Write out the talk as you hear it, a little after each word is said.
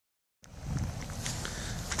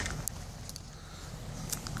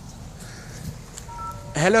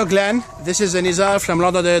Hello Glen, this is Nizar from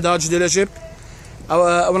Lauderdale Dodge dealership.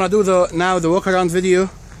 I want to do now the walk around video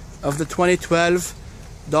of the 2012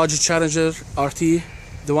 Dodge Challenger RT,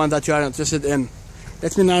 the one that you are interested in.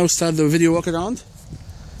 Let me now start the video walk around.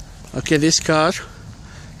 Okay, this car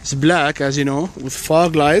is black, as you know, with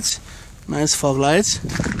fog lights, nice fog lights.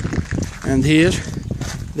 And here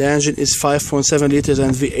the engine is 5.7 liters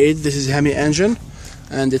and V8. This is Hemi engine,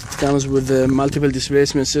 and it comes with the multiple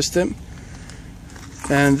displacement system.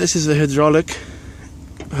 And this is the hydraulic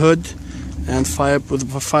hood and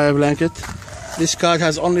with a fire blanket. This car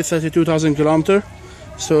has only 32,000 kilometers,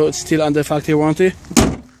 so it's still under factory warranty.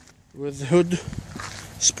 With hood,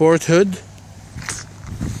 sport hood.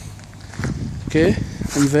 Okay,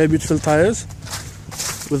 and very beautiful tires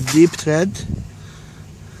with deep tread.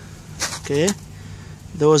 Okay,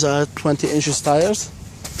 those are 20 inches tires.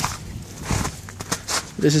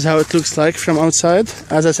 This is how it looks like from outside.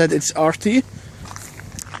 As I said, it's RT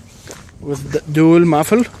with the dual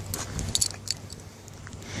muffle,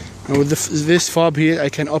 and with this fob here I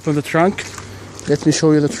can open the trunk. Let me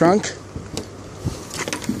show you the trunk.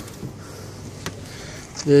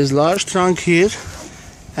 There's large trunk here,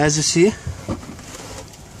 as you see.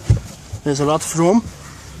 There's a lot of room.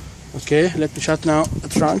 Okay, let me shut now the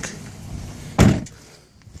trunk.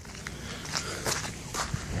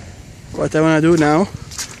 What I want to do now,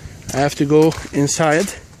 I have to go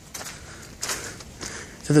inside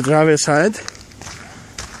to the driver's side.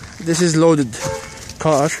 This is loaded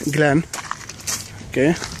car, Glen.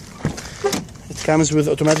 Okay, it comes with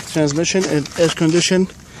automatic transmission and air condition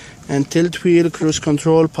and tilt wheel, cruise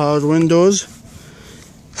control, power windows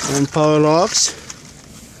and power locks.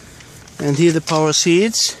 And here the power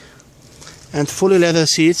seats and fully leather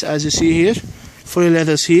seats, as you see here. Fully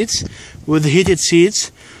leather seats with heated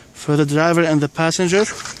seats for the driver and the passenger.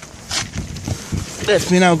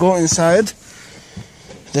 Let me now go inside.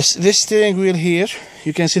 This steering wheel here,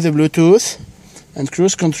 you can see the Bluetooth and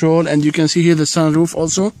cruise control, and you can see here the sunroof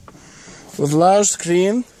also with large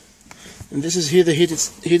screen. And this is here the heated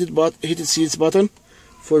seats button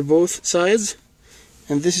for both sides,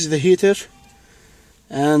 and this is the heater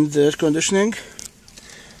and the air conditioning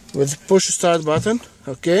with push start button.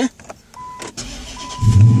 Okay,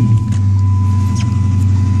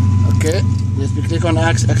 let me click on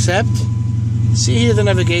accept. See here the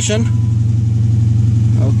navigation.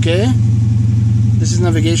 Okay, this is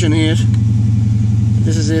navigation here.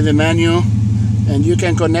 This is the menu, and you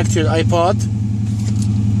can connect your iPod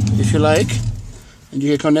if you like, and you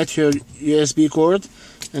can connect your USB cord,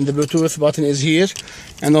 and the Bluetooth button is here.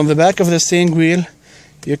 And on the back of the steering wheel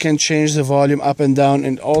you can change the volume up and down,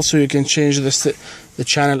 and also you can change the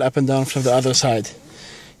channel up and down from the other side.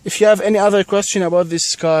 If you have any other question about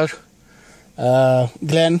this car,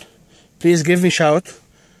 Glen, please give me a shout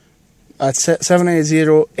at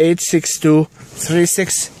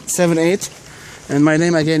 780-862-3678, and my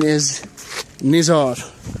name again is Nizar,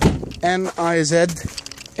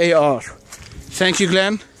 Nizar. Thank you,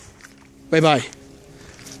 Glen. Bye bye.